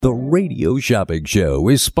The Radio Shopping Show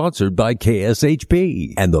is sponsored by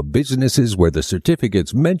KSHP and the businesses where the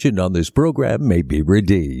certificates mentioned on this program may be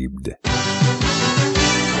redeemed.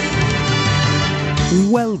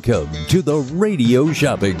 Welcome to the Radio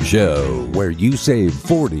Shopping Show, where you save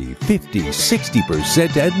 40, 50,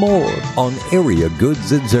 60% and more on area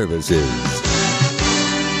goods and services.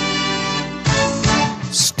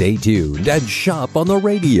 Stay tuned and shop on the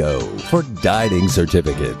radio for dining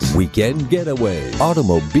certificates, weekend getaway,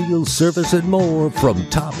 automobile service, and more from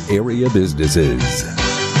top area businesses.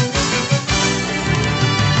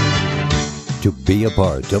 To be a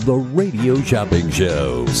part of the Radio Shopping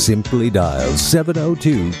Show, simply dial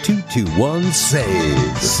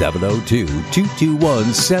 702-221-SAVE,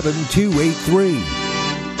 702-221-7283.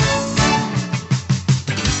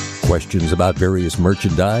 Questions about various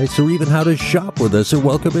merchandise or even how to shop with us are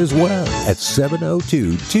welcome as well at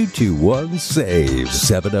 702-221-SAVE,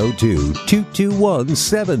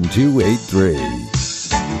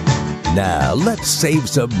 702-221-7283. Now, let's save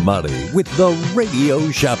some money with the Radio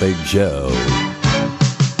Shopping Show.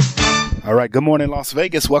 All right, good morning, Las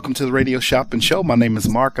Vegas. Welcome to the Radio Shopping Show. My name is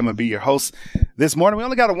Mark. I'm going to be your host this morning. We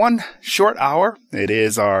only got one short hour. It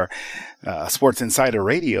is our Sports Insider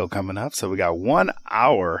Radio coming up. So we got 1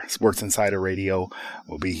 hour Sports Insider Radio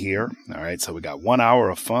will be here. All right, so we got 1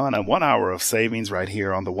 hour of fun and 1 hour of savings right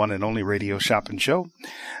here on the one and only Radio Shopping Show.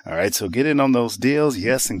 All right, so get in on those deals,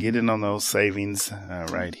 yes, and get in on those savings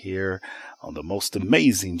right here on the most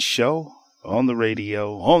amazing show on the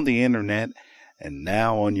radio, on the internet, and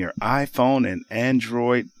now on your iPhone and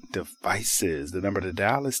Android devices. The number to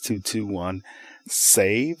dial is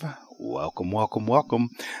 221-SAVE. Welcome, welcome, welcome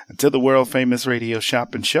to the world famous Radio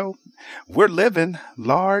Shopping Show. We're living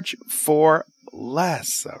large for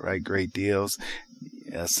less. All right, great deals.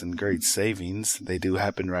 Yes, and great savings. They do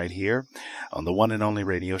happen right here on the one and only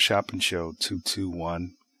Radio Shopping Show,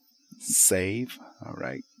 221-SAVE. All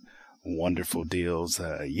right. Wonderful deals,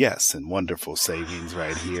 yes, and wonderful savings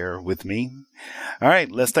right here with me. All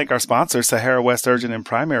right, let's thank our sponsor. Sahara West Urgent and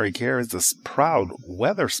Primary Care is the proud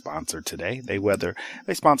weather sponsor today. They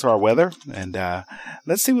sponsor our weather, and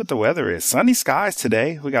let's see what the weather is. Sunny skies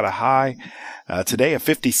today. We got a high today of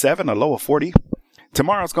 57, a low of 40.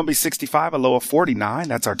 Tomorrow it's going to be 65, a low of 49.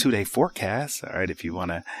 That's our 2-day forecast. All right, if you want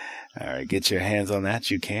to get your hands on that,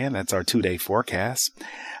 you can. That's our 2-day forecast.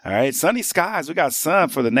 All right, sunny skies. We got sun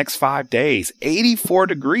for the next 5 days. 84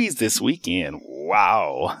 degrees this weekend.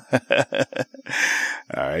 Wow. All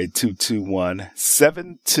right,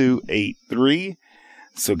 221-7283.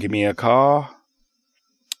 So give me a call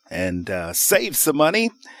and save some money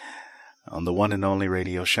on the one and only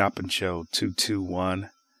Radio Shopping Show,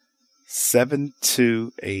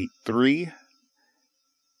 221-7283.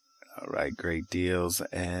 All right, great deals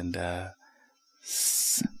and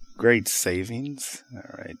great savings.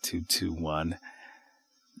 All right,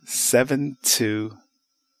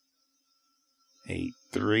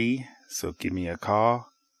 221-7283. So give me a call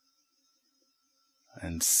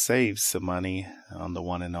and save some money on the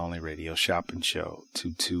one and only Radio Shopping Show,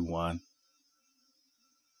 221.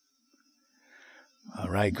 All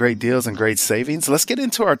right, great deals and great savings. Let's get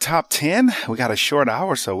into our top 10. We got a short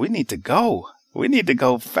hour, so we need to go. We need to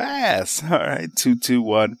go fast. All right,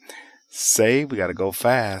 221-SAVE. We got to go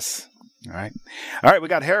fast. All right. All right, we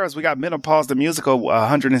got Harrah's. We got Menopause the Musical,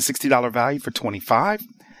 $160 value for $25.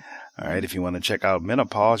 All right, if you want to check out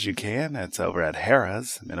Menopause, you can. That's over at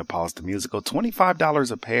Harrah's. Menopause the Musical,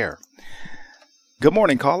 $25 a pair. Good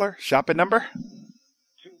morning, caller. Shopping number?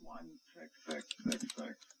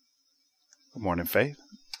 216666. Good morning, Faith.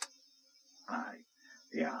 Hi.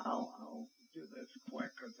 Yeah, I'll do this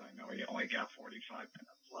quick because I know you only got 45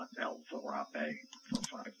 minutes left. El Zarape for $5.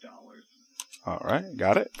 All right,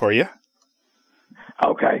 got it for you.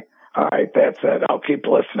 Okay. All right, that's it. I'll keep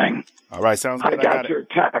listening. All right, sounds good. I got your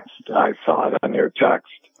text. I saw it on your text.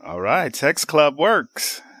 All right, Text Club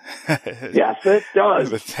works. Yes, it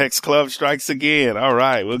does. The Text Club strikes again. All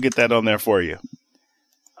right, we'll get that on there for you.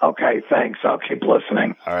 Okay, thanks. I'll keep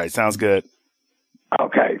listening. All right, sounds good.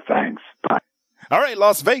 Okay, thanks. Bye. All right,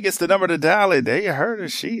 Las Vegas, the number to dial it. There you heard her.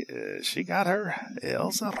 She got her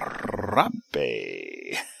El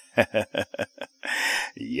Zarape.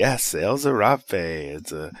 Yes, El Zarape.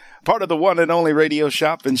 It's a part of the one and only Radio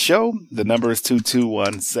Shopping Show. The number is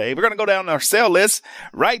 221-SAVE. We're going to go down our sale list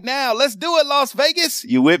right now. Let's do it, Las Vegas.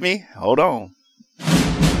 You with me? Hold on.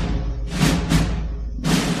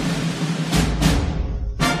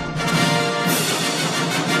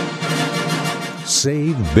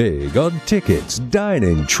 Save big on tickets,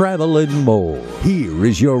 dining, travel, and more. Here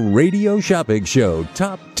is your Radio Shopping Show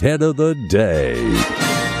Top 10 of the Day.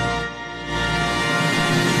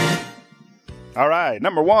 All right. right,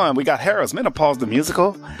 number one, we got Harrah's Menopause the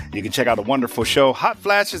Musical. You can check out a wonderful show, hot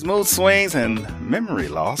flashes, mood swings, and memory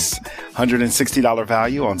loss. $160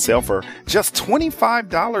 value on sale for just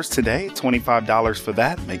 $25 today. $25 for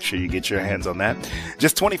that. Make sure you get your hands on that.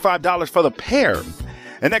 Just $25 for the pair.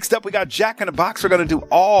 And next up, we got Jack in the Box. We're going to do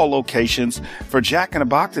all locations for Jack in the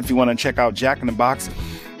Box. If you want to check out Jack in the Box,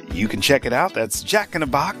 you can check it out. That's Jack in the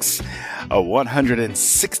Box, a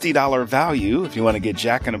 $160 value. If you want to get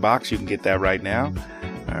Jack in the Box, you can get that right now.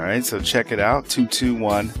 All right, so check it out,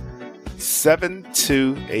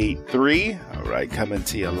 221-7283. All right, coming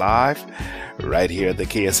to you live right here at the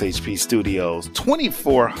KSHP Studios,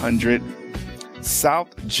 2400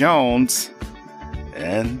 South Jones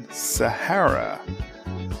and Sahara.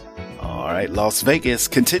 All right, Las Vegas.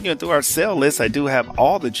 Continuing through our sale list, I do have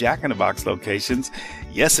all the Jack in the Box locations.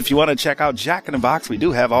 Yes, if you want to check out Jack in the Box, we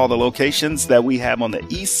do have all the locations that we have on the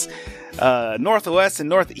east, northwest, and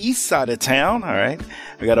northeast side of town. All right,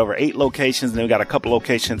 we got over 8 locations, and then we got a couple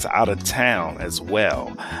locations out of town as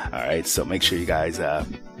well. All right, so make sure you guys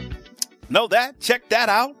know that. Check that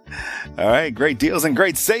out. All right, great deals and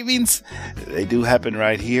great savings. They do happen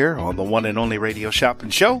right here on the one and only Radio Shopping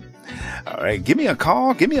Show. All right, give me a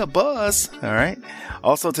call, give me a buzz. All right.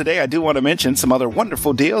 Also today, I do want to mention some other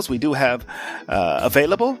wonderful deals we do have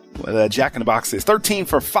available. Jack in the Box is 13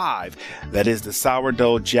 for $5. That is the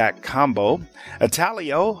sourdough jack combo.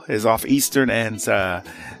 Italio is off Eastern and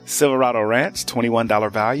Silverado Ranch,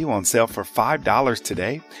 $21 value on sale for $5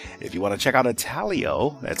 today. If you want to check out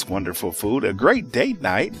Italio, that's wonderful food. A great date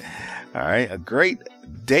night. All right, a great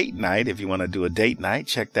date night. If you want to do a date night,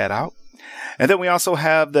 check that out. And then we also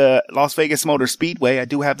have the Las Vegas Motor Speedway. I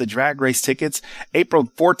do have the drag race tickets, April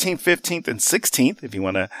 14th, 15th, and 16th. If you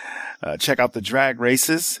want to check out the drag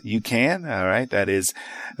races, you can. All right. That is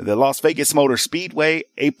the Las Vegas Motor Speedway,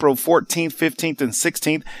 April 14th, 15th, and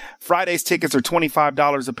 16th. Friday's tickets are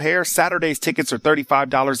 $25 a pair. Saturday's tickets are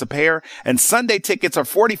 $35 a pair. And Sunday tickets are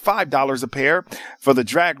 $45 a pair for the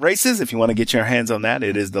drag races. If you want to get your hands on that,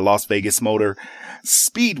 it is the Las Vegas Motor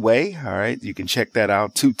Speedway. All right. You can check that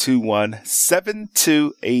out.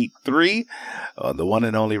 221-7283 on the one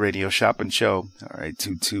and only Radio Shopping Show. All right.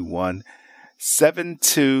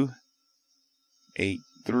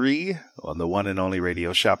 221-7283 on the one and only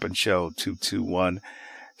Radio Shopping Show.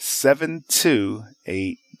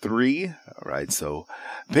 221-7283. All right. So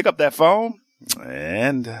pick up that phone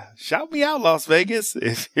and shout me out, Las Vegas.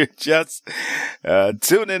 If you're just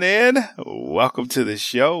tuning in, welcome to the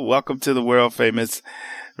show. Welcome to the world famous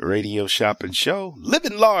Radio Shopping Show.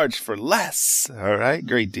 Living large for less. All right.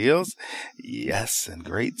 Great deals. Yes. And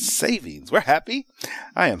great savings. We're happy.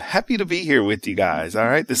 I am happy to be here with you guys. All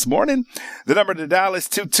right. This morning, the number to dial is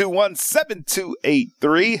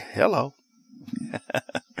 221-7283. Hello.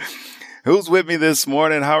 Who's with me this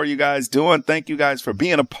morning? How are you guys doing? Thank you guys for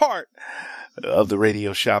being a part of the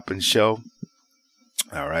Radio Shopping Show.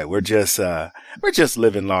 All right, we're just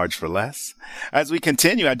living large for less. As we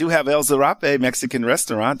continue, I do have El Zarape Mexican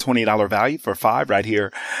restaurant, $20 value for $5 right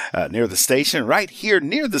here near the station. Right here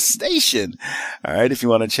near the station. All right, if you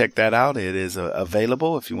want to check that out, it is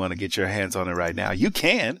available. If you want to get your hands on it right now, you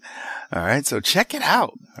can. All right, so check it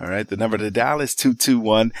out. All right, the number to dial is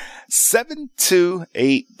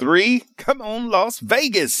 221-7283. Come on, Las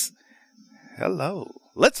Vegas. Hello.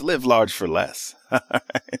 Let's live large for less.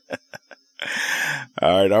 All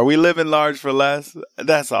right. Are we living large for less?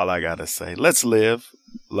 That's all I got to say. Let's live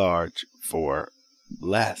large for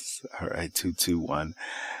less. All right.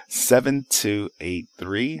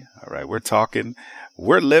 221-7283. All right.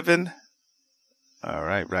 We're living. All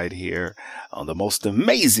right. Right here on the most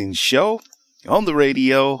amazing show on the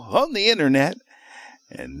radio, on the internet,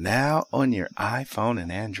 and now on your iPhone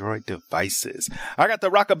and Android devices. I got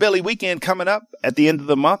the Rockabilly Weekend coming up at the end of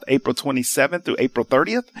the month, April 27th through April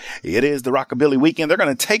 30th. It is the Rockabilly Weekend. They're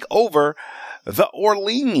going to take over the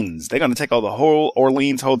Orleans. They're going to take over the whole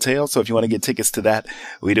Orleans Hotel. So if you want to get tickets to that,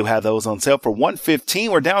 we do have those on sale for $115.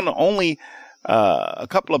 We're down to only a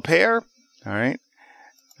couple of pair. All right.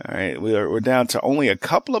 All right. We're down to only a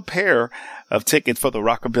couple of pair of tickets for the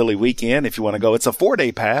Rockabilly Weekend. If you want to go, it's a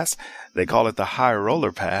 4-day pass. They call it the High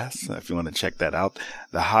Roller Pass. If you want to check that out,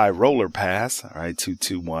 the High Roller Pass. All right.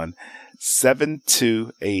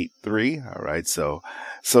 221-7283. All right. So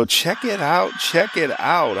check it out. Check it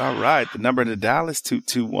out. All right. The number to dial is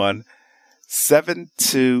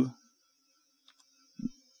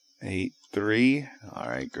 221-7283. All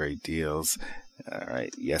right. Great deals. All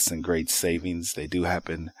right. Yes. And great savings. They do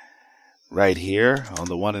happen right here on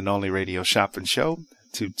the one and only Radio Shopping Show.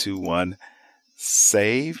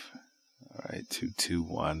 221-SAVE. All right.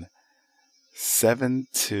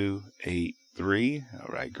 221-7283. All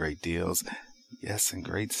right. Great deals. Yes, and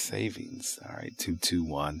great savings. All right,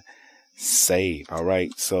 221 save. All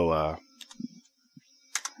right, so all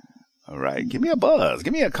right, give me a buzz,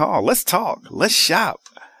 give me a call. Let's talk. Let's shop.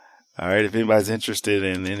 All right, if anybody's interested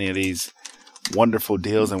in any of these wonderful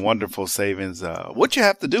deals and wonderful savings, what you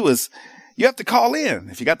have to do is you have to call in.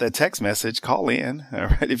 If you got that text message, call in. All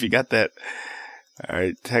right, if you got that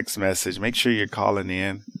text message, make sure you're calling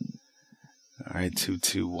in. All right,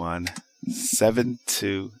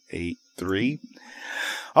 221-7283.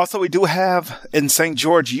 Also, we do have in St.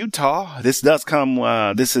 George, Utah. This does come.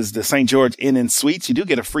 This is the St. George Inn and Suites. You do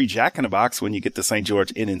get a free Jack in the Box when you get the St.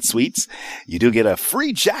 George Inn and Suites. You do get a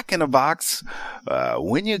free Jack in the Box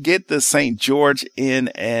when you get the St. George Inn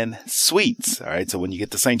and Suites. All right. So when you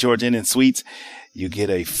get the St. George Inn and Suites, you get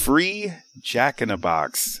a free Jack in the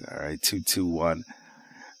Box. All right.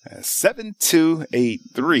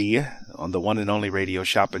 221-7283 on the one and only Radio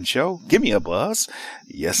Shopping Show. Give me a buzz.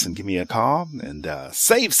 Yes, and give me a call and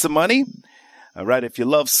save some money. All right, if you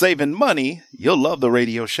love saving money, you'll love the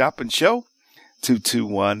Radio Shopping Show.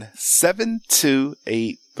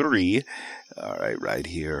 221-7283. All right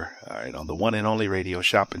here. All right, on the one and only Radio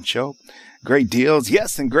Shopping Show. Great deals,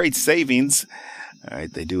 yes, and great savings. All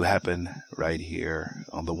right, they do happen right here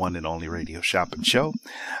on the one and only Radio Shopping Show.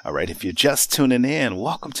 All right, if you're just tuning in,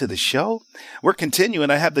 welcome to the show. We're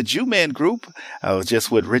continuing. I have the Jew Man Group. I was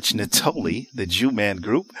just with Rich Natoli, the Jew Man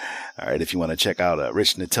Group. All right, if you want to check out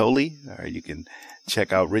Rich Natoli, all right, you can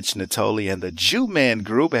check out Rich Natoli and the Jew Man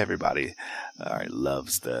Group. Everybody, all right,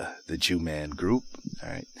 loves the Jew Man Group. All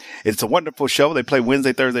right, it's a wonderful show. They play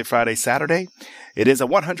Wednesday, Thursday, Friday, Saturday. It is a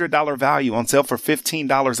 $100 value on sale for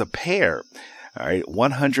 $15 a pair. All right,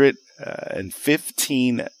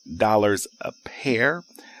 $115 a pair.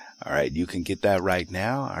 All right, you can get that right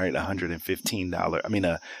now. All right,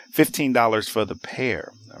 $15 for the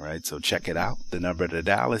pair. All right, so check it out. The number to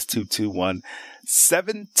dial is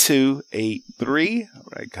 221-7283. All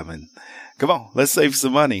right, come on, let's save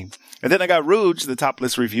some money. And then I got Rouge, the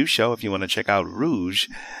Topless Review Show. If you want to check out Rouge,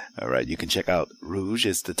 all right, you can check out Rouge.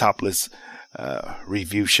 It's the Topless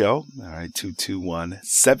Review Show. All right,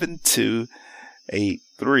 221-7283.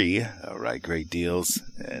 All right, great deals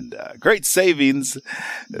and great savings.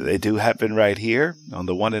 They do happen right here on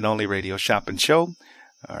the one and only Radio Shopping Show.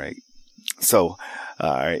 All right. So,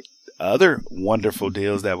 all right. Other wonderful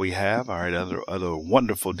deals that we have. All right. Other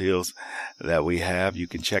wonderful deals that we have. You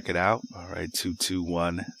can check it out. All right.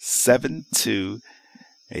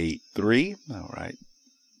 221-7283. All right.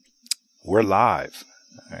 We're live.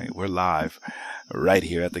 All right. We're live right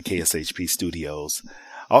here at the KSHP studios.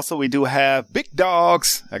 Also, we do have Big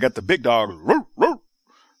Dogs. I got the Big Dogs. The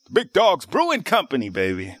Big Dogs Brewing Company,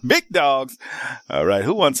 baby. Big Dogs. All right.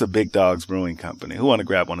 Who wants a Big Dogs Brewing Company? Who want to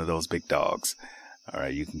grab one of those Big Dogs? All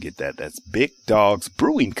right. You can get that. That's Big Dogs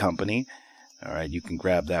Brewing Company. All right. You can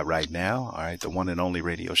grab that right now. All right. The one and only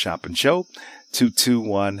Radio Shopping Show.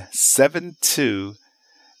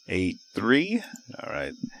 221-7283. All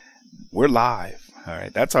right. We're live. All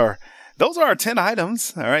right. Those are our 10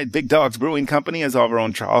 items. All right. Big Dogs Brewing Company is over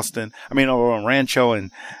on over on Rancho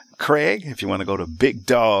and Craig. If you want to go to Big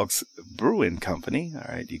Dogs Brewing Company, all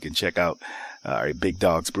right, you can check out Big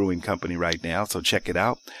Dogs Brewing Company right now. So check it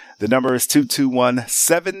out. The number is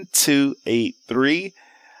 221-7283.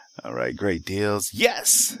 All right. Great deals.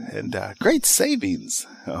 Yes. And great savings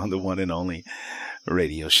on the one and only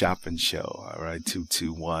Radio Shopping Show. All right.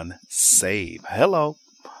 221-SAVE. Hello.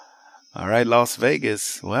 All right, Las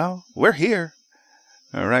Vegas. Well, we're here.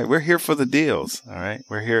 All right, we're here for the deals. All right,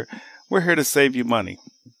 we're here to save you money.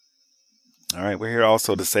 All right, we're here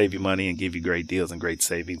also to save you money and give you great deals and great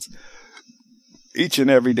savings each and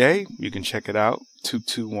every day. You can check it out.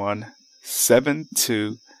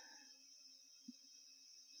 221-7283.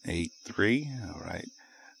 All right,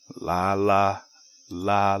 la.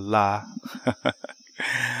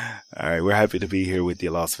 All right, we're happy to be here with you,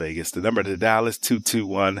 Las Vegas. The number to dial is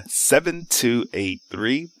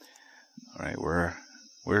 221-7283. All right,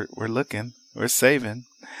 we're looking, we're saving.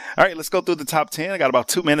 All right, let's go through the top 10. I got about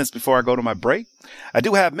 2 minutes before I go to my break. I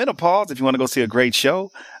do have Menopause if you want to go see a great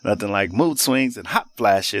show. Nothing like mood swings and hot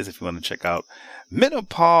flashes if you want to check out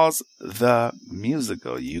Menopause the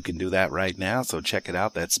Musical. You can do that right now, so check it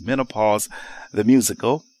out. That's Menopause the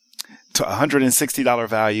Musical. To $160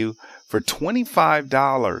 value for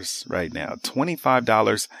 $25 right now.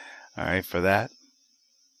 $25. All right, for that.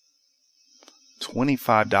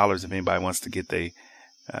 $25 if anybody wants to get the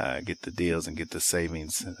deals and get the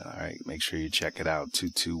savings. All right, make sure you check it out.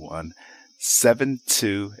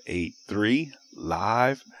 221-7283.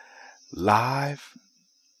 Live.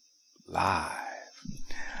 All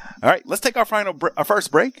right, let's take our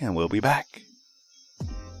first break and we'll be back.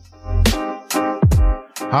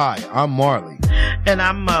 Hi, I'm Marley. And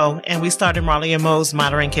I'm Mo, and we started Marley and Mo's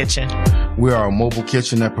Modern Kitchen. We are a mobile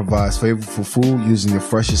kitchen that provides flavorful food using the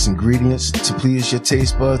freshest ingredients to please your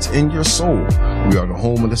taste buds and your soul. We are the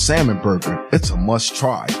home of the salmon burger. It's a must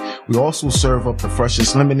try. We also serve up the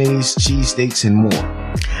freshest lemonades, cheesesteaks, and more.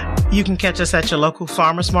 You can catch us at your local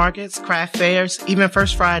farmers markets, craft fairs, even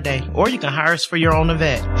First Friday, or you can hire us for your own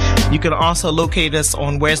event. You can also locate us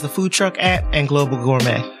on Where's the Food Truck at and Global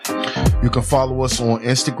Gourmet. You can follow us on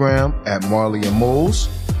Instagram at Marley and Mo's.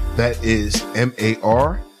 That is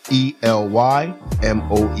MarelyMoes.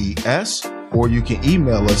 Or you can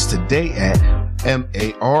email us today at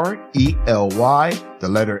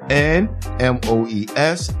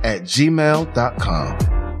MarelyNMoes@gmail.com.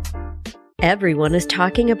 Everyone is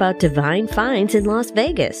talking about Divine Finds in Las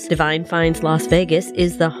Vegas. Divine Finds Las Vegas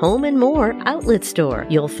is the Home and More outlet store.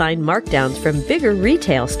 You'll find markdowns from bigger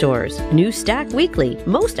retail stores. New stock weekly.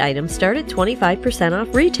 Most items start at 25%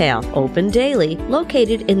 off retail. Open daily.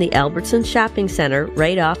 Located in the Albertson Shopping Center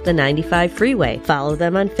right off the 95 freeway. Follow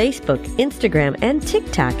them on Facebook, Instagram, and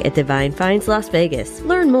TikTok at Divine Finds Las Vegas.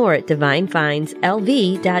 Learn more at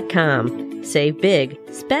DivineFindsLV.com. Save big,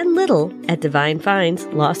 spend little at Divine Finds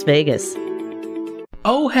Las Vegas.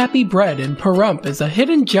 Oh Happy Bread in Pahrump is a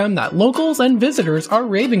hidden gem that locals and visitors are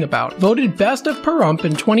raving about. Voted Best of Pahrump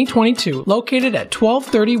in 2022, located at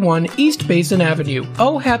 1231 East Basin Avenue.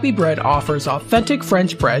 Oh Happy Bread offers authentic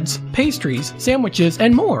French breads, pastries, sandwiches,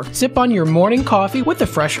 and more. Sip on your morning coffee with a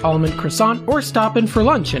fresh almond croissant or stop in for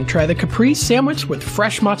lunch and try the caprese sandwich with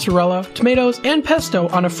fresh mozzarella, tomatoes, and pesto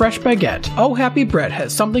on a fresh baguette. Oh Happy Bread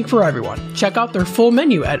has something for everyone. Check out their full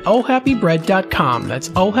menu at ohhappybread.com. That's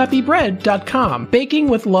ohhappybread.com. Baking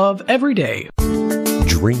with love every day.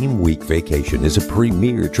 Dream Week Vacation is a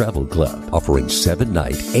premier travel club offering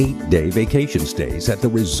 7-night, 8-day vacation stays at the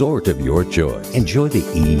resort of your choice. Enjoy the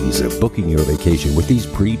ease of booking your vacation with these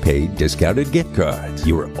prepaid discounted gift cards.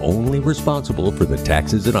 You are only responsible for the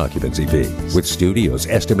taxes and occupancy fees. With studios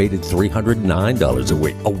estimated $309 a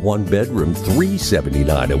week, a one-bedroom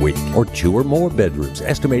 $379 a week, or 2 or more bedrooms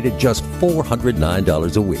estimated just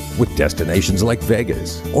 $409 a week. With destinations like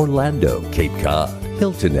Vegas, Orlando, Cape Cod,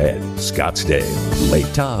 Hilton Head, Scottsdale,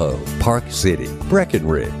 Lake Tahoe, Park City,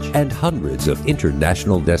 Breckenridge, and hundreds of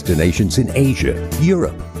international destinations in Asia,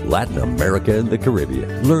 Europe, Latin America, and the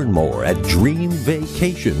Caribbean. Learn more at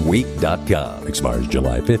DreamVacationWeek.com. Expires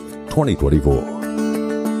July 5th, 2024.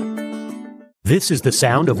 This is the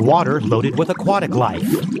sound of water loaded with aquatic life.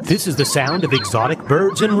 This is the sound of exotic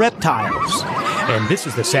birds and reptiles. And this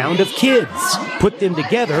is the sound of kids. Put them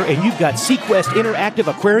together and you've got SeaQuest Interactive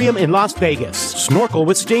Aquarium in Las Vegas. Snorkel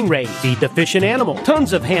with stingrays, feed the fish and animal,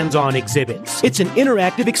 tons of hands-on exhibits. It's an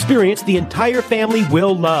interactive experience the entire family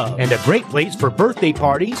will love. And a great place for birthday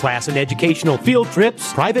parties, class and educational field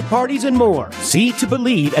trips, private parties, and more. See to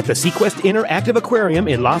believe at the SeaQuest Interactive Aquarium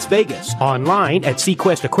in Las Vegas. Online at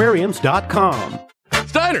SeaQuestAquariums.com.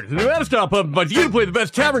 Steiner's, the Nevada-style pub, invites you to play the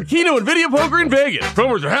best tavern, keno, and video poker in Vegas.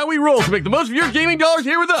 Promos are how we roll, so make the most of your gaming dollars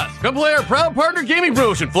here with us. Come play our proud partner gaming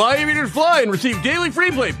promotion, Fly Aviators Fly, and receive daily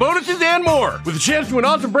free play, bonuses, and more. With a chance to win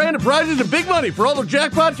awesome brand of prizes and big money for all the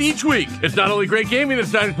jackpots each week. It's not only great gaming that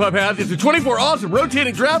Steiner's Pub has, it's the 24 awesome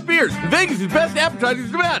rotating draft beers, and Vegas' best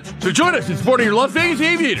appetizers to match. So join us in supporting your Las Vegas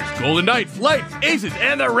Aviators, Golden Knights, Lights, Aces,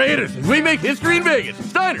 and the Raiders as we make history in Vegas.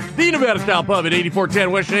 Steiner's, the Nevada-style pub at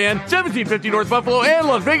 8410 West Cheyenne, 1750 North Buffalo, and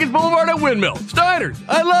Las Vegas Boulevard at Windmill. Steiner's,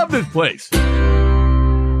 I love this place.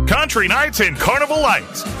 Country Nights and Carnival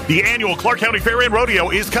Lights. The annual Clark County Fair and Rodeo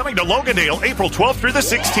is coming to Logandale April 12th through the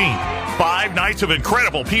 16th. 5 nights of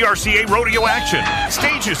incredible PRCA rodeo action,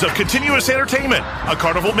 stages of continuous entertainment, a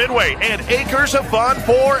carnival midway, and acres of fun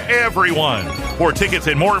for everyone. For tickets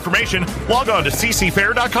and more information, log on to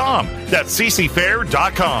ccfair.com. That's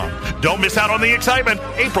ccfair.com. Don't miss out on the excitement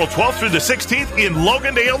April 12th through the 16th in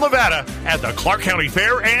Logandale, Nevada at the Clark County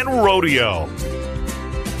Fair and Rodeo.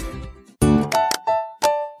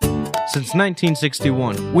 Since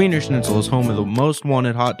 1961, Wiener Schnitzel is home of the most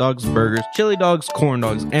wanted hot dogs, burgers, chili dogs, corn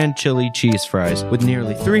dogs, and chili cheese fries. With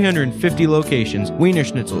nearly 350 locations, Wiener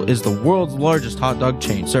Schnitzel is the world's largest hot dog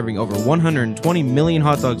chain, serving over 120 million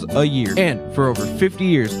hot dogs a year. And for over 50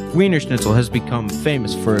 years, Wiener Schnitzel has become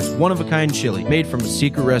famous for its one-of-a-kind chili made from a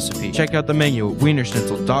secret recipe. Check out the menu at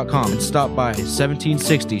wienerschnitzel.com and stop by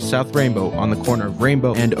 1760 South Rainbow on the corner of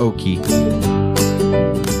Rainbow and Oakey.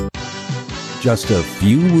 Just a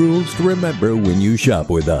few rules to remember when you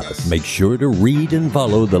shop with us. Make sure to read and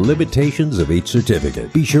follow the limitations of each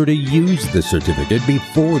certificate. Be sure to use the certificate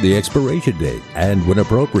before the expiration date. And when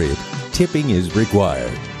appropriate, tipping is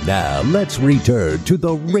required. Now, let's return to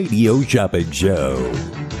the Radio Shopping Show.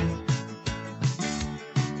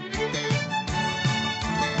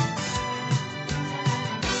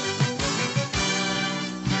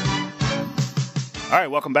 All right,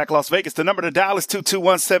 welcome back, Las Vegas. The number to dial is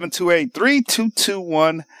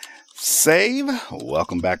 221-728-3221-SAVE.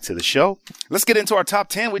 Welcome back to the show. Let's get into our top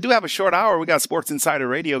 10. We do have a short hour. We got Sports Insider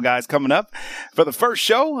Radio guys coming up for the first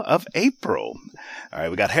show of April. All right,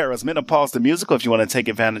 we got Harrah's Menopause the Musical. If you want to take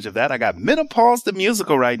advantage of that, I got Menopause the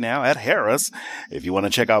Musical right now at Harrah's. If you want to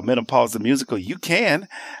check out Menopause the Musical, you can.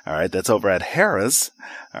 All right, that's over at Harrah's.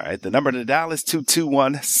 All right, the number to dial is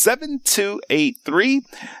 221-7283.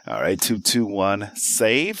 All right,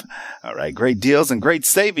 221-SAVE. All right, great deals and great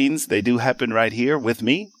savings. They do happen right here with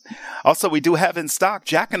me. Also, we do have in stock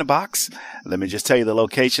Jack in the Box. Let me just tell you the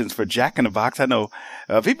locations for Jack in the Box. I know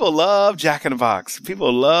people love Jack in the Box.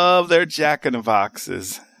 People love their Jack in the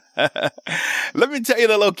Boxes. Let me tell you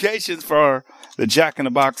the locations for the Jack in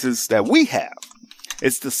the Boxes that we have.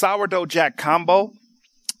 It's the Sourdough Jack Combo.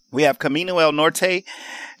 We have Camino El Norte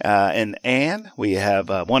in Ann. We have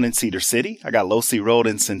one in Cedar City. I got Losee Road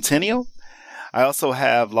in Centennial. I also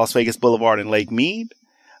have Las Vegas Boulevard in Lake Mead.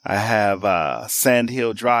 I have Sand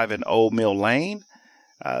Hill Drive in Old Mill Lane,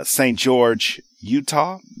 St. George,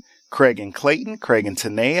 Utah, Craig and Clayton, Craig and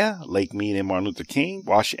Tenaya, Lake Mead and Martin Luther King,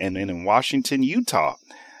 and in Washington, Utah.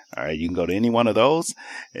 All right, you can go to any one of those.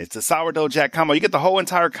 It's a Sourdough Jack combo. You get the whole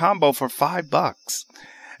entire combo for $5.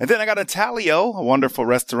 And then I got Italio, a wonderful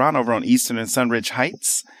restaurant over on Eastern and Sunridge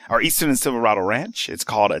Heights, or Eastern and Silverado Ranch. It's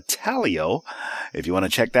called Italio. If you want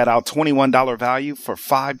to check that out, $21 value for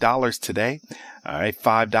 $5 today. All right,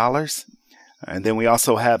 $5. And then we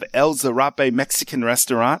also have El Zarape Mexican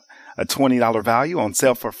Restaurant, a $20 value on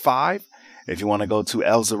sale for $5. If you want to go to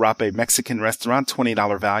El Zarape Mexican Restaurant,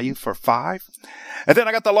 $20 value for $5. And then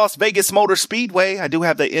I got the Las Vegas Motor Speedway. I do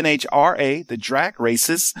have the NHRA, the drag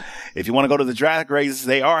races. If you want to go to the drag races,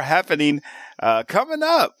 they are happening coming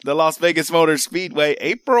up. The Las Vegas Motor Speedway,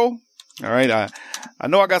 April. All right. I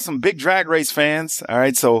know I got some big drag race fans. All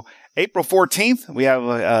right. So April 14th, we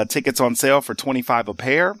have tickets on sale for $25 a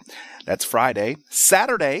pair. That's Friday.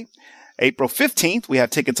 Saturday, April 15th, we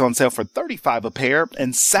have tickets on sale for $35 a pair.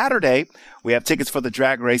 And Saturday, we have tickets for the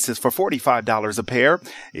drag races for $45 a pair.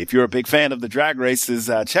 If you're a big fan of the drag races,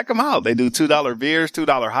 check them out. They do $2 beers,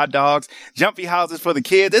 $2 hot dogs, jumpy houses for the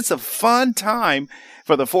kids. It's a fun time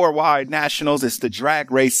for the 4 Wide Nationals. It's the drag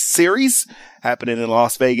race series happening in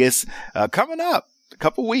Las Vegas coming up a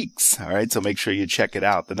couple weeks. All right, so make sure you check it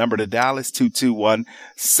out. The number to dial is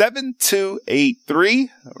 221-7283.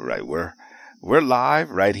 All right, we're live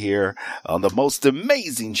right here on the most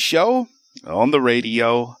amazing show on the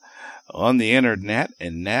radio, on the internet,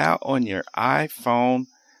 and now on your iPhone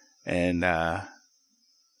and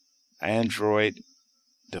Android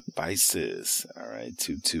devices. All right,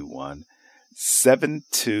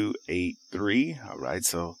 221-7283. All right,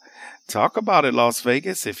 so talk about it, Las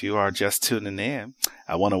Vegas. If you are just tuning in,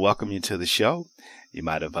 I want to welcome you to the show. You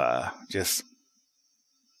might have all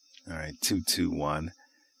right,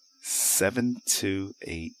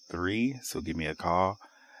 221-7283. So give me a call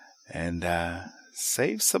and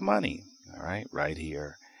save some money. All right, right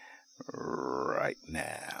here, right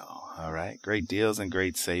now. All right, great deals and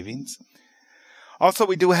great savings. Also,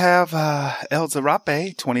 we do have El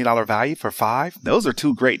Zarape, $20 value for $5. Those are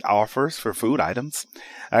 2 great offers for food items.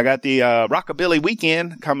 I got the Rockabilly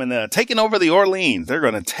Weekend coming, taking over the Orleans.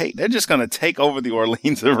 They're just gonna take over the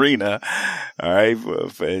Orleans Arena. All right,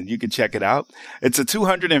 and you can check it out. It's a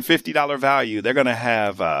 $250 value. They're gonna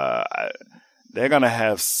have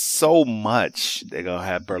so much. They're gonna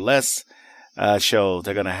have burlesque shows.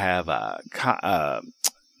 They're gonna have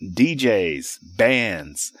DJs,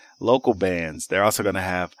 bands, local bands. They're also going to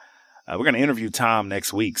have, we're going to interview Tom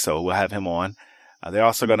next week, so we'll have him on. They're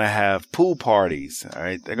also going to have pool parties. All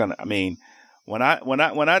right. They're going to, when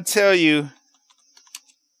I tell you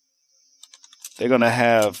they're going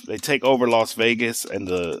to they take over Las Vegas and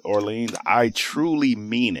the Orleans, I truly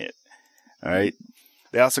mean it. All right.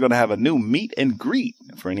 They're also going to have a new meet and greet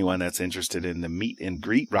for anyone that's interested in the meet and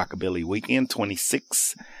greet. Rockabilly Weekend,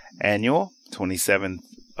 26th annual, 27th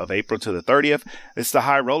of April to the 30th. It's the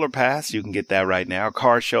High Roller Pass. You can get that right now.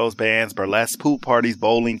 Car shows, bands, burlesque, pool parties,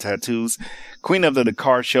 bowling, tattoos, Queen of the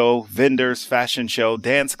Car Show, vendors, fashion show,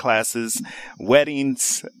 dance classes,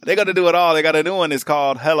 weddings. They're going to do it all. They got a new one. It's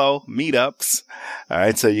called Hello Meetups. All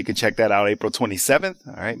right. So you can check that out April 27th.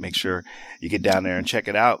 All right. Make sure you get down there and check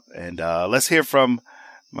it out. And let's hear from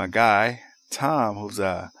my guy, Tom, who's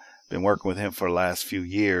been working with him for the last few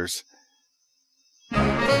years.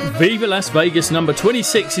 Viva Las Vegas number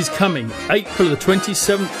 26 is coming April the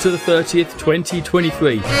 27th to the 30th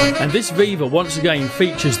 2023, and this Viva once again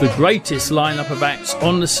features the greatest lineup of acts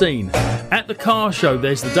on the scene. At the car show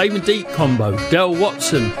there's the Dave and Deep Combo, Del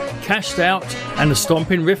Watson, Cashed Out and the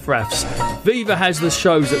Stomping Riff Raffs. Viva has the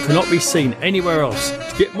shows that cannot be seen anywhere else.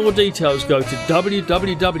 To get more details, go to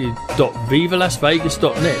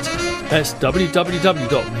www.vivalasvegas.net. That's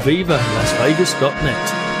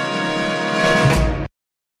www.vivalasvegas.net.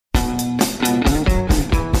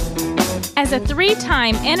 As a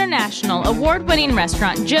 3-time international award-winning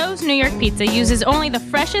restaurant, Joe's New York Pizza uses only the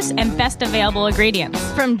freshest and best available ingredients.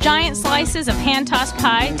 From giant slices of hand-tossed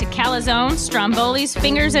pie to calzone, strombolis,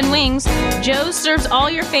 fingers, and wings, Joe's serves all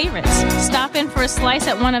your favorites. Stop in for a slice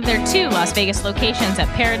at one of their 2 Las Vegas locations at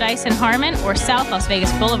Paradise and Harmon or South Las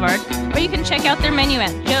Vegas Boulevard, or you can check out their menu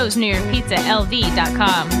at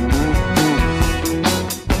joesnewyorkpizzalv.com.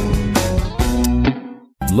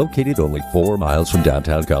 Located only 4 miles from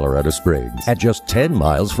downtown Colorado Springs, at just 10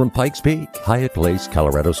 miles from Pikes Peak, Hyatt Place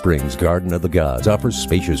Colorado Springs Garden of the Gods offers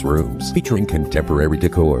spacious rooms featuring contemporary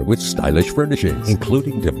decor with stylish furnishings,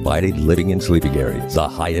 including divided living and sleeping areas, the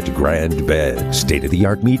Hyatt Grand Bed,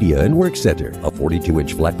 state-of-the-art media and work center, a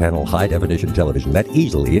 42-inch flat-panel high-definition television that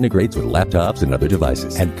easily integrates with laptops and other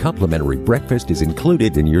devices, and complimentary breakfast is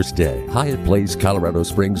included in your stay. Hyatt Place Colorado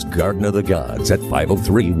Springs Garden of the Gods at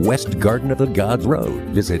 503 West Garden of the Gods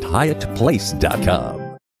Road. Visit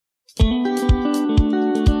HyattPlace.com.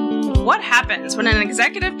 What happens when an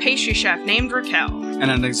executive pastry chef named Raquel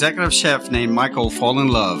and an executive chef named Michael fall in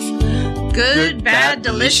love? Good, Bad,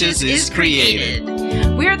 Delicious is created.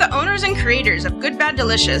 We are the owners and creators of Good, Bad,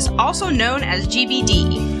 Delicious, also known as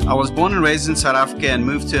GBD. I was born and raised in South Africa and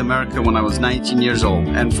moved to America when I was 19 years old.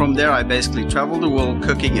 And from there, I basically traveled the world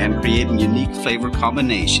cooking and creating unique flavor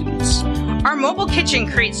combinations. Our mobile kitchen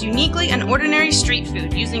creates uniquely unordinary street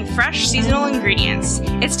food using fresh seasonal ingredients.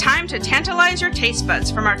 It's time to tantalize your taste buds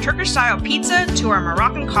from our Turkish-style pizza to our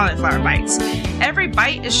Moroccan cauliflower bites. Every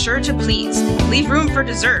bite is sure to please. Leave room for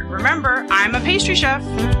dessert. Remember, I'm a pastry chef.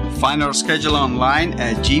 Find our schedule online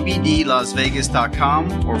at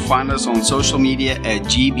gbdlasvegas.com or find us on social media at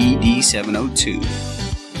gbd702.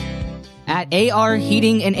 At AR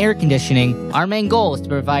Heating and Air Conditioning, our main goal is to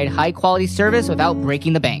provide high-quality service without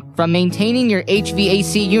breaking the bank. From maintaining your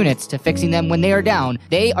HVAC units to fixing them when they are down,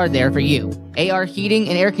 they are there for you. AR Heating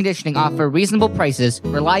and Air Conditioning offer reasonable prices,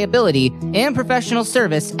 reliability, and professional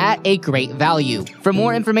service at a great value. For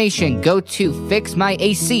more information, go to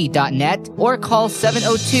fixmyac.net or call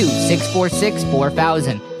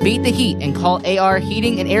 702-646-4000. Beat the heat and call AR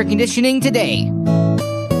Heating and Air Conditioning today.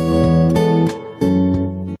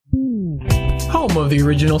 Home of the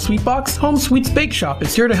original Sweet Box, Home Sweets Bake Shop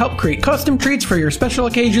is here to help create custom treats for your special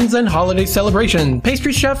occasions and holiday celebration.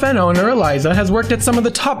 Pastry chef and owner Eliza has worked at some of the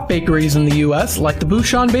top bakeries in the U.S., like the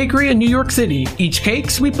Bouchon Bakery in New York City. Each cake,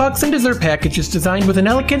 Sweet Box, and dessert package is designed with an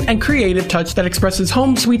elegant and creative touch that expresses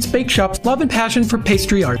Home Sweets Bake Shop's love and passion for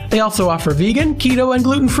pastry art. They also offer vegan, keto, and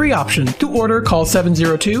gluten-free options. To order, call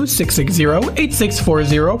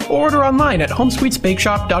 702-660-8640 or order online at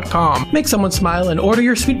homesweetsbakeshop.com. Make someone smile and order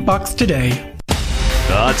your Sweet Box today.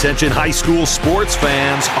 Attention high school sports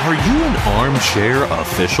fans, are you an armchair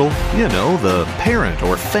official? You know, the parent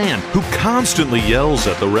or fan who constantly yells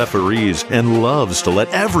at the referees and loves to let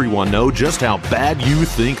everyone know just how bad you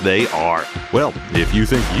think they are. Well, if you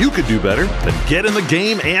think you could do better, then get in the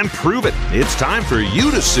game and prove it. It's time for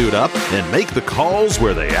you to suit up and make the calls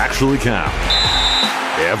where they actually count.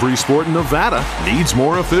 Every sport in Nevada needs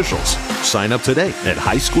more officials. Sign up today at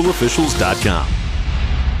highschoolofficials.com.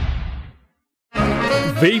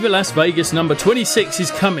 Viva Las Vegas number 26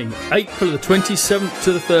 is coming April the 27th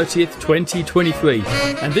to the 30th, 2023.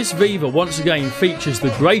 And this Viva once again features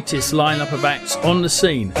the greatest lineup of acts on the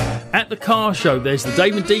scene. At the car show, there's the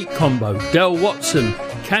Damon Deep combo, Del Watson,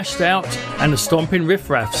 Cashed Out, and the Stompin' Riff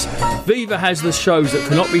Raffs. Viva has the shows that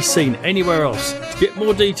cannot be seen anywhere else. To get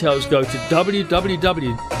more details, go to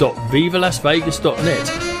www.vivalasvegas.net.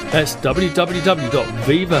 That's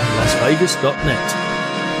www.vivalasvegas.net.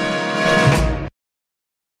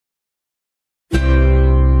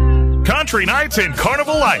 Country Nights and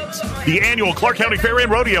Carnival Lights. The annual Clark County Fair and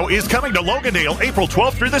Rodeo is coming to Logandale April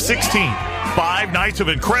 12th through the 16th. 5 nights of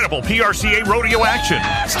incredible PRCA rodeo action,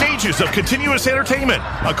 stages of continuous entertainment,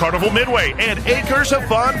 a carnival midway, and acres of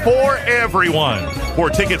fun for everyone. For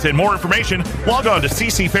tickets and more information, log on to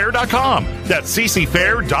ccfair.com. That's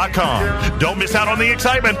ccfair.com. Don't miss out on the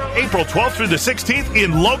excitement. April 12th through the 16th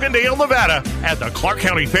in Logandale, Nevada at the Clark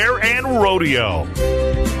County Fair and Rodeo.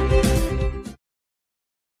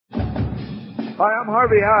 Hi, I'm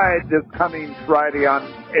Harvey Hyde. This coming Friday on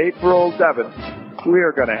April 7th, we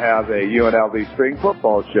are going to have a UNLV spring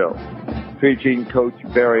football show featuring Coach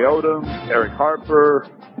Barry Odom, Eric Harper,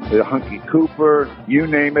 Hunky Cooper, you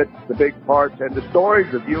name it, the big parts, and the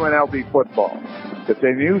stories of UNLV football. It's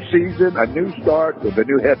a new season, a new start with a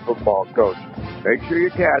new head football coach. Make sure you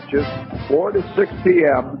catch us 4 to 6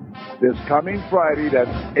 p.m. this coming Friday. That's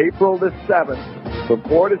April the 7th from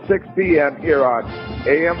 4 to 6 p.m. here on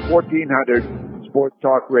AM 1400 Sports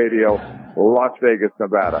Talk Radio, Las Vegas,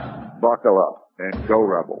 Nevada. Buckle up and go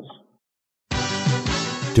Rebels.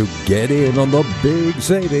 To get in on the big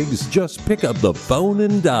savings, just pick up the phone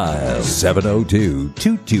and dial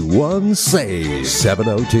 702-221-SAVE,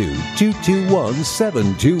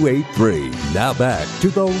 702-221-7283. Now back to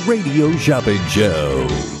the Radio Shopping Show.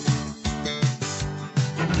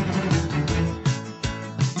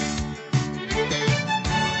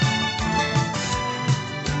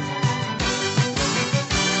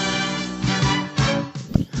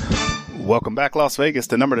 Welcome back, Las Vegas.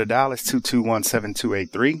 The number to dial is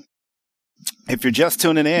 221-7283. If you're just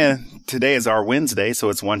tuning in, today is our Wednesday, so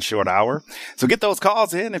it's one short hour. So get those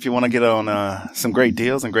calls in if you want to get on some great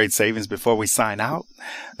deals and great savings before we sign out.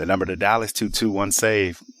 The number to dial is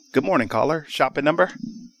 221-SAVE. Good morning, caller. Shopping number?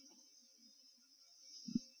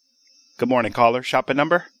 Good morning, caller. Shopping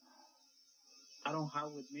number? I don't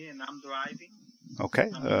have with me, and I'm driving. Okay.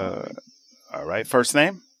 All right. First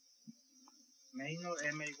name? Maynor,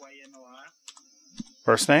 M-A-Y-N-O-R.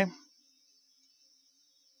 First name?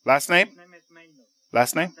 Last name? His name is Maynor.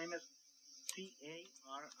 Last name? His name is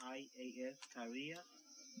C-A-R-I-A-S, Caria.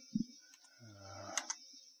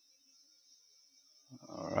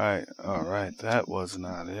 All right. That was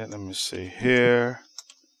not it. Let me see here.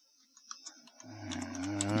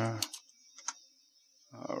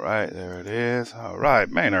 All right, there it is. All right,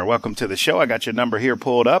 Maynard, welcome to the show. I got your number here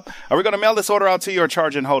pulled up. Are we going to mail this order out to you or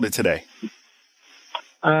charge and hold it today?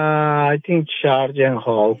 I think charge and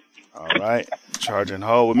hold. All right, charge and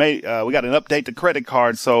hold. We got an update to credit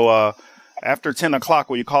card, so after 10 o'clock,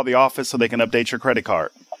 will you call the office so they can update your credit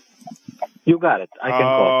card? You got it. I can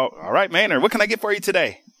call. All right, Maynard, what can I get for you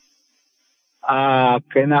today?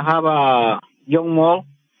 Can I have a Young Mall?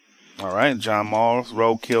 All right, John Mall's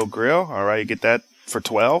Roadkill Grill. All right, you get that for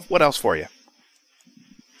 $12. What else for you?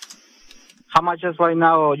 How much is right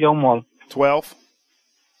now Young Mall? $12.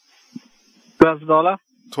 $12?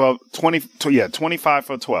 25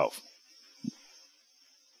 for 12.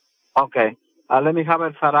 Okay. Let me have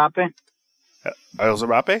a Zarape. El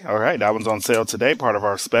Zarape? All right, that one's on sale today, part of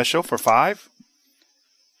our special for $5.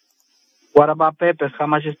 What about Pepe's? How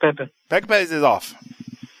much is Pepe's? Pepe's is off.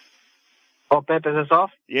 Oh, Pepe's is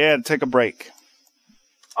off? Yeah, take a break.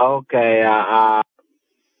 Okay.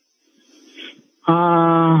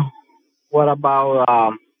 What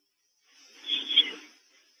about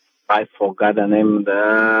I forgot the name.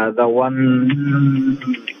 The one.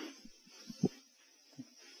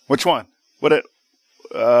 Which one? What it?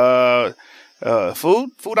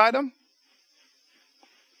 Food item?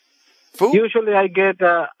 Food? Usually I get.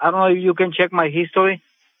 I don't know if you can check my history.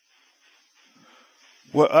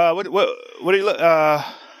 What do you look?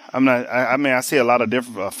 I'm not. I see a lot of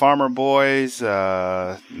different Farmer Boys,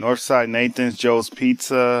 Northside Nathan's, Joe's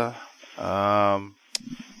Pizza.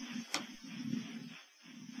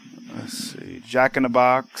 Let's see, Jack in the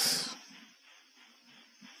Box.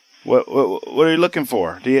 What are you looking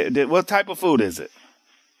for? What type of food is it?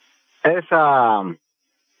 It's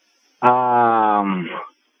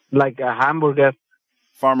like a hamburger.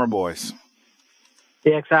 Farmer Boys.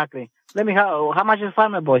 Yeah, exactly. Let me have. How much is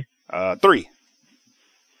Farmer Boy? $3.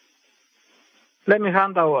 Let me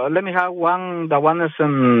have one. The one is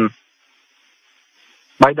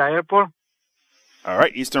by the airport. All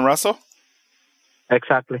right, Eastern Russell.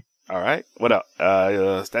 Exactly. All right. What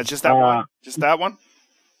else? That's just that one. Just that one.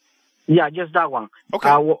 Yeah, just that one. Okay.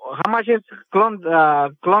 How much is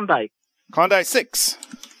Klondike? Klondike $6.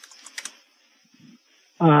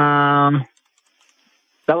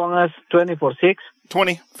 That one is 20 for $6.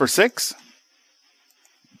 20 for $6.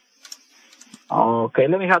 Okay,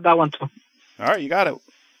 let me have that one too. All right, you got it.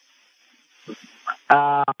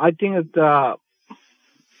 I think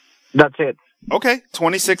that's it. Okay,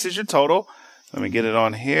 26 is your total. Let me get it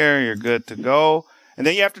on here. You're good to go. And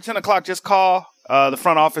then after 10 o'clock, just call the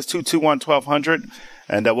front office, 221-1200,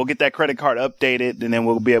 and we'll get that credit card updated, and then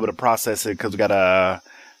we'll be able to process it because we got a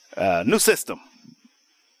new system.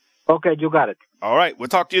 Okay, you got it. All right, we'll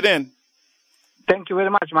talk to you then. Thank you very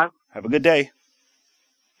much, Mark. Have a good day.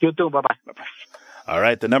 You too. Bye-bye. Bye-bye. All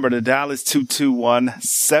right, the number to dial is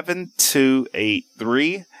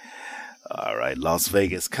 221-7283. All right, Las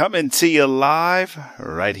Vegas, coming to you live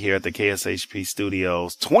right here at the KSHP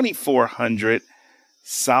Studios, 2400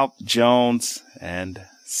 South Jones and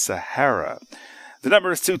Sahara. The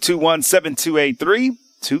number is 221-7283,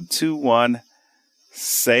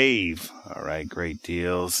 221-SAVE. All right, great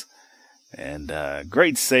deals and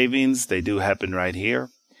great savings. They do happen right here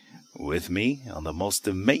with me on the most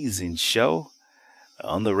amazing show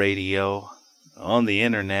on the radio, on the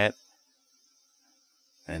internet,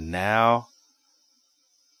 and now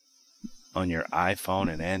on your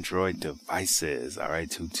iPhone and Android devices. All right,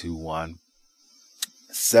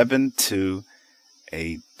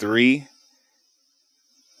 221-7283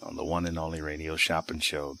 on the one and only Radio Shopping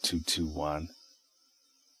Show,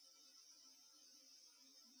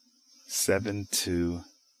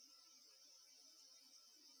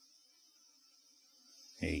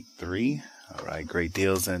 All right, great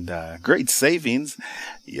deals and great savings.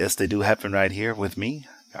 Yes, they do happen right here with me.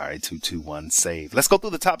 All right, 221-SAVE. Let's go through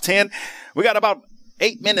the top 10. We got about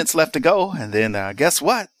 8 minutes left to go. And then guess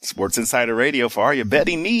what? Sports Insider Radio for all your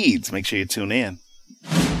betting needs. Make sure you tune in.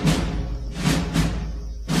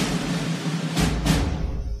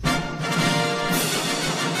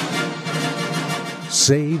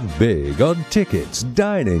 Save big on tickets,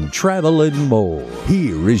 dining, travel, and more.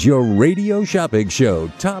 Here is your Radio Shopping Show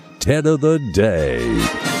Top 10 of the day.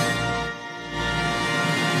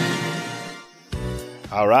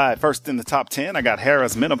 All right, first in the top 10, I got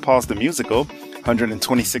Harrah's Menopause the Musical,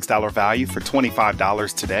 $126 value for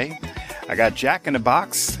 $25 today. I got Jack in the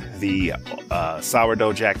Box, the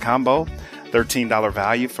Sourdough Jack Combo, $13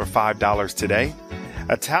 value for $5 today.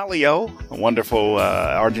 Italio, a wonderful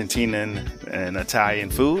Argentinian and Italian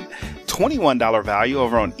food, $21 value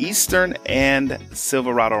over on Eastern and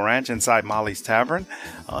Silverado Ranch inside Molly's Tavern,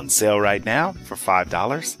 on sale right now for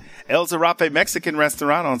 $5. El Zarape Mexican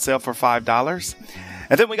Restaurant on sale for $5.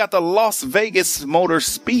 And then we got the Las Vegas Motor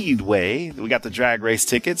Speedway. We got the drag race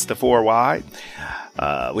tickets, the 4 wide.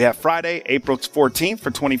 We have Friday, April 14th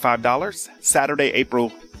for $25. Saturday,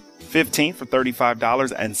 April 15th for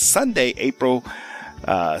 $35. And Sunday, April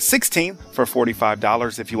 16th for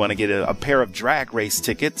 $45 if you want to get a pair of drag race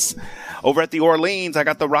tickets. Over at the Orleans, I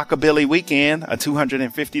got the Rockabilly Weekend, a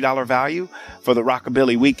 $250 value for the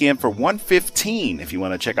Rockabilly Weekend for $115 if you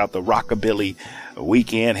want to check out the Rockabilly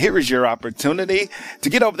Weekend. Here is your opportunity to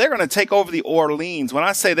get over. They're going to take over the Orleans. When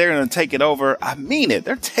I say they're going to take it over, I mean it.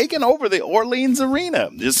 They're taking over the Orleans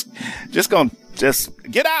Arena. Just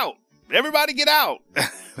get out. Everybody get out.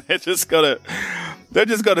 They're just going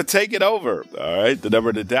to take it over. All right. The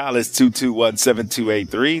number to dial is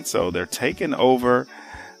 221-7283. So they're taking over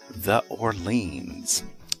the Orleans.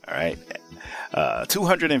 All right.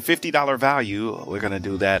 $250 value. We're going to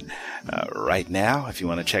do that right now. If you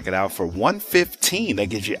want to check it out for $115, that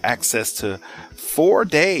gives you access to 4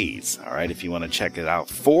 days. All right. If you want to check it out,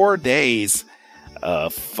 4 days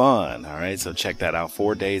of fun. All right. So check that out.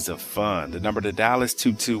 4 days of fun. The number to dial is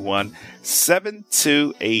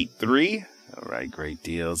 221-7283. All right. Great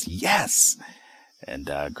deals. Yes.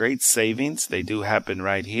 And great savings. They do happen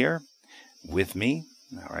right here with me.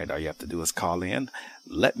 All right. All you have to do is call in.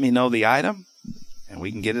 Let me know the item and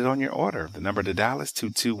we can get it on your order. The number to dial is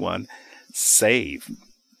 221-SAVE.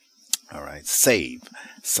 All right. Save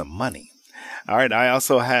some money. All right. I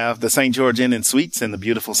also have the St. George Inn and Suites in the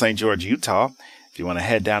beautiful St. George, Utah. If you want to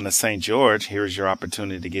head down to St. George, here's your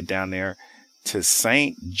opportunity to get down there to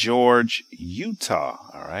St. George, Utah.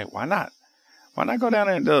 All right. Why not? Why not go down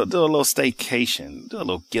there and do a little staycation, do a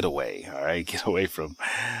little getaway, all right? Get away from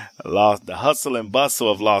the hustle and bustle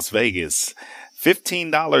of Las Vegas.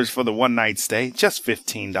 $15 for the one-night stay, just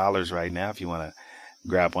 $15 right now. If you want to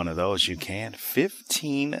grab one of those, you can.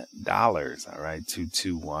 $15, all right?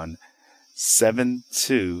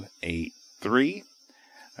 221-7283.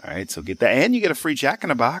 All right, so get that. And you get a free Jack in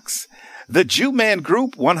the Box. The Jew Man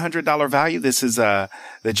Group, $100 value. This is the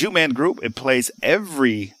Jew Man Group. It plays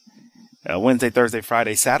every Wednesday, Thursday,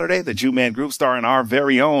 Friday, Saturday. The Jew Man Group starring our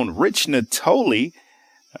very own Rich Natoli.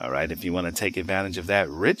 All right, if you want to take advantage of that,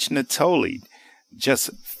 Rich Natoli, just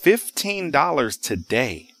 $15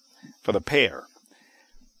 today for the pair.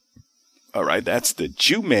 All right, that's the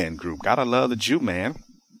Jew Man Group. Gotta love the Jew Man.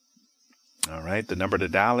 All right, the number to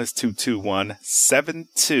dial is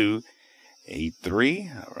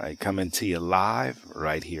 221-7283. All right, coming to you live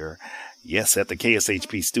right here. Yes, at the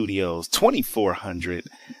KSHP Studios, 2400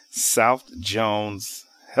 South Jones,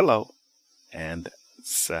 and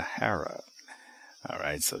Sahara. All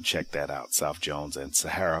right, so check that out, South Jones and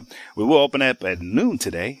Sahara. We will open up at noon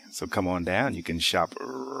today, so come on down. You can shop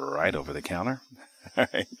right over the counter. All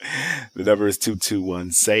right. The number is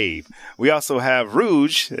 221-SAVE. We also have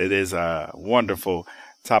Rouge. It is a wonderful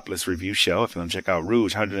topless review show. If you want to check out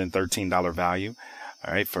Rouge, $113 value.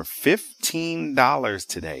 All right, for $15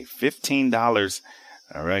 today. $15.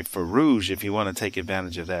 All right, for Rouge, if you want to take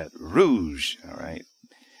advantage of that. Rouge. All right.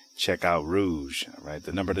 Check out Rouge. All right.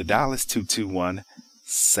 The number to dial is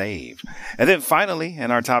 221-SAVE. And then finally,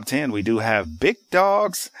 in our top 10, we do have Big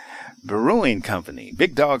Dogs Brewing Company.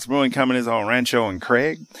 Big Dogs Brewing Company is on Rancho and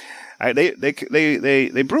Craig. All right,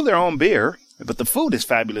 they brew their own beer, but the food is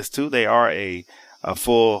fabulous too. They are a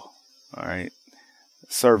full, all right,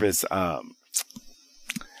 service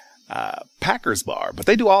Packers bar, but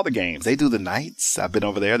they do all the games. They do the nights. I've been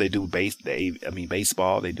over there. They do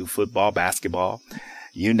baseball. They do football, basketball.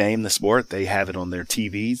 You name the sport, they have it on their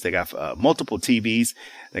TVs. They got multiple TVs.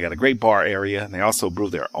 They got a great bar area, and they also brew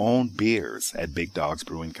their own beers at Big Dogs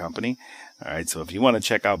Brewing Company. All right, so if you want to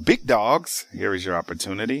check out Big Dogs, here is your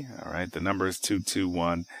opportunity. All right, the number is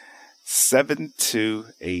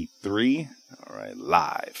 221-7283. All right,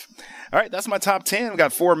 live. All right, that's my top 10. We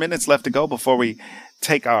got 4 minutes left to go before we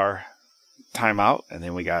take our time out, and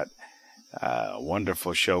then we got a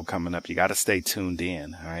wonderful show coming up. You got to stay tuned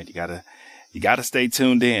in. All right, you got to stay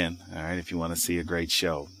tuned in. All right, if you want to see a great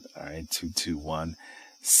show. All right,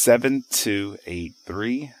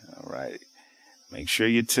 221-7283. All right. Make sure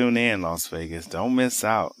you tune in, Las Vegas. Don't miss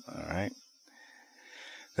out. All right.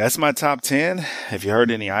 That's my top 10. If you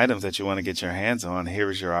heard any items that you want to get your hands on,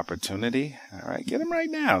 here is your opportunity. All right. Get them right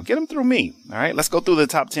now. Get them through me. All right. Let's go through the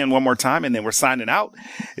top 10 one more time, and then we're signing out.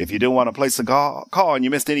 If you do want to place a call and you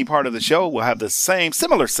missed any part of the show, we'll have the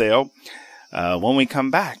similar sale when we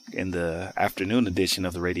come back in the afternoon edition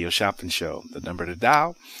of the Radio Shopping Show. The number to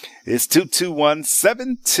dial is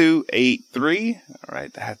 221-7283. All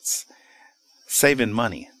right. That's saving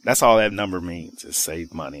money. That's all that number means, is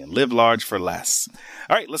save money and live large for less.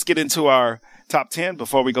 All right, let's get into our top 10.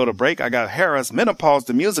 Before we go to break, I got Harrah's Menopause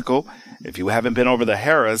the Musical. If you haven't been over the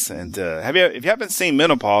Harrah's, and if you haven't seen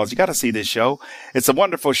Menopause, you got to see this show. It's a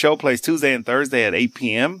wonderful show. Plays Tuesday and Thursday at 8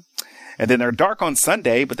 p.m. And then they're dark on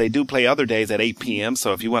Sunday, but they do play other days at 8 p.m.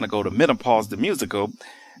 So if you want to go to Menopause the Musical,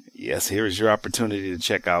 yes, here is your opportunity to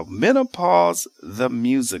check out Menopause the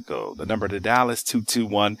Musical. The number to dial is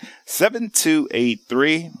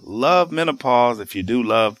 221-7283. Love Menopause. If you do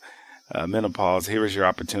love Menopause, here is your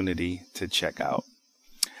opportunity to check out.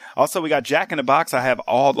 Also, we got Jack in the Box. I have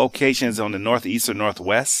all locations on the Northeast or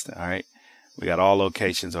Northwest. All right. We got all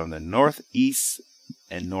locations on the Northeast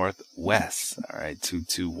and Northwest. All right.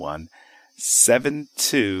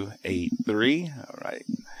 221-7283. All right.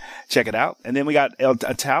 Check it out. And then we got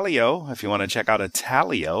Italio. If you want to check out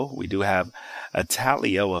Italio, we do have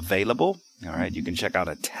Italio available. All right. You can check out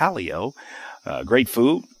Italio. Great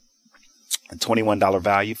food. A $21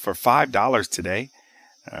 value for $5 today.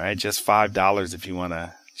 All right. Just $5 if you want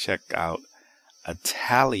to check out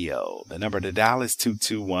Italio. The number to dial is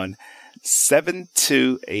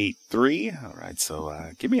 221-7283. All right. So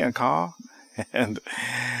give me a call. And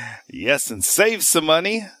yes, and save some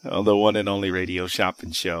money on the one and only Radio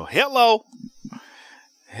Shopping Show. Hello.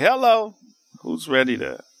 Who's ready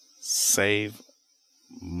to save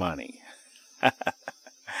money?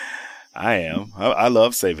 I am. I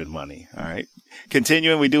love saving money. All right.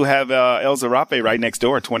 Continuing, we do have El Zarape right next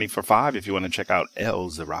door, 20 for $5. If you want to check out El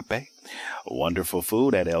Zarape. Wonderful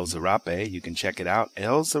food at El Zarape. You can check it out.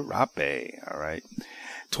 El Zarape. All right.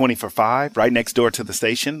 20 for $5, right next door to the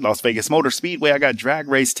station, Las Vegas Motor Speedway. I got drag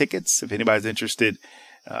race tickets. If anybody's interested,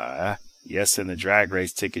 yes, in the drag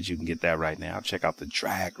race tickets, you can get that right now. Check out the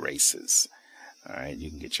drag races. All right, you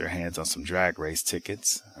can get your hands on some drag race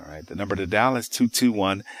tickets. All right, the number to dial is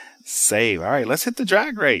 221-SAVE. All right, let's hit the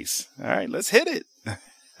drag race. All right, let's hit it.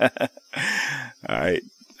 All right.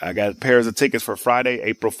 I got pairs of tickets for Friday,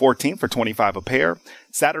 April 14th for $25 a pair,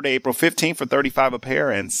 Saturday, April 15th for $35 a pair,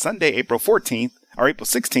 and Sunday, April 16th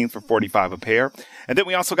for $45 a pair. And then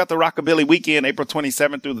we also got the Rockabilly Weekend, April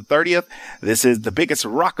 27th through the 30th. This is the biggest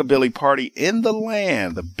rockabilly party in the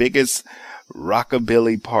land. The biggest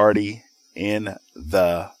rockabilly party in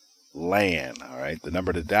the land. All right. The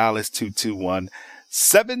number to dial is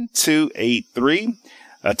 221-7283.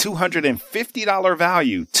 A $250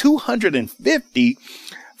 value. $250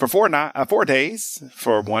 for 4 days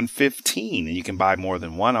for $115. And you can buy more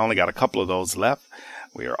than one. I only got a couple of those left.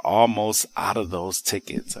 We are almost out of those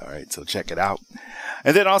tickets. All right, so check it out.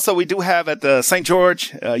 And then also we do have at the St.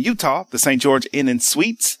 George, Utah, the St. George Inn and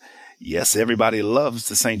Suites. Yes, everybody loves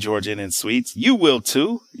the St. George Inn and Suites. You will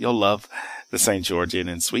too. You'll love the St. George Inn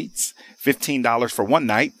and Suites. $15 for one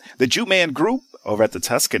night. The Jew Man Group over at the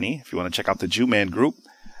Tuscany. If you want to check out the Jew Man Group.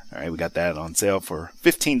 All right, we got that on sale for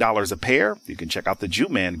 $15 a pair. You can check out the Jew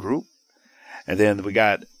Man Group. And then we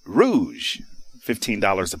got Rouge,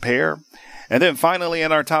 $15 a pair. And then finally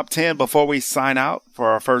in our top 10, before we sign out for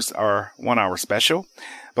our 1 hour special,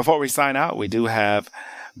 before we sign out, we do have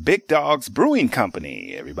Big Dogs Brewing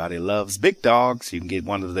Company. Everybody loves Big Dogs. You can get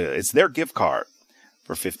it's their gift card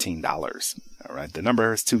for $15. All right. The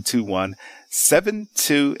number is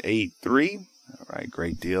 221-7283. All right.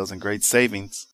 Great deals and great savings.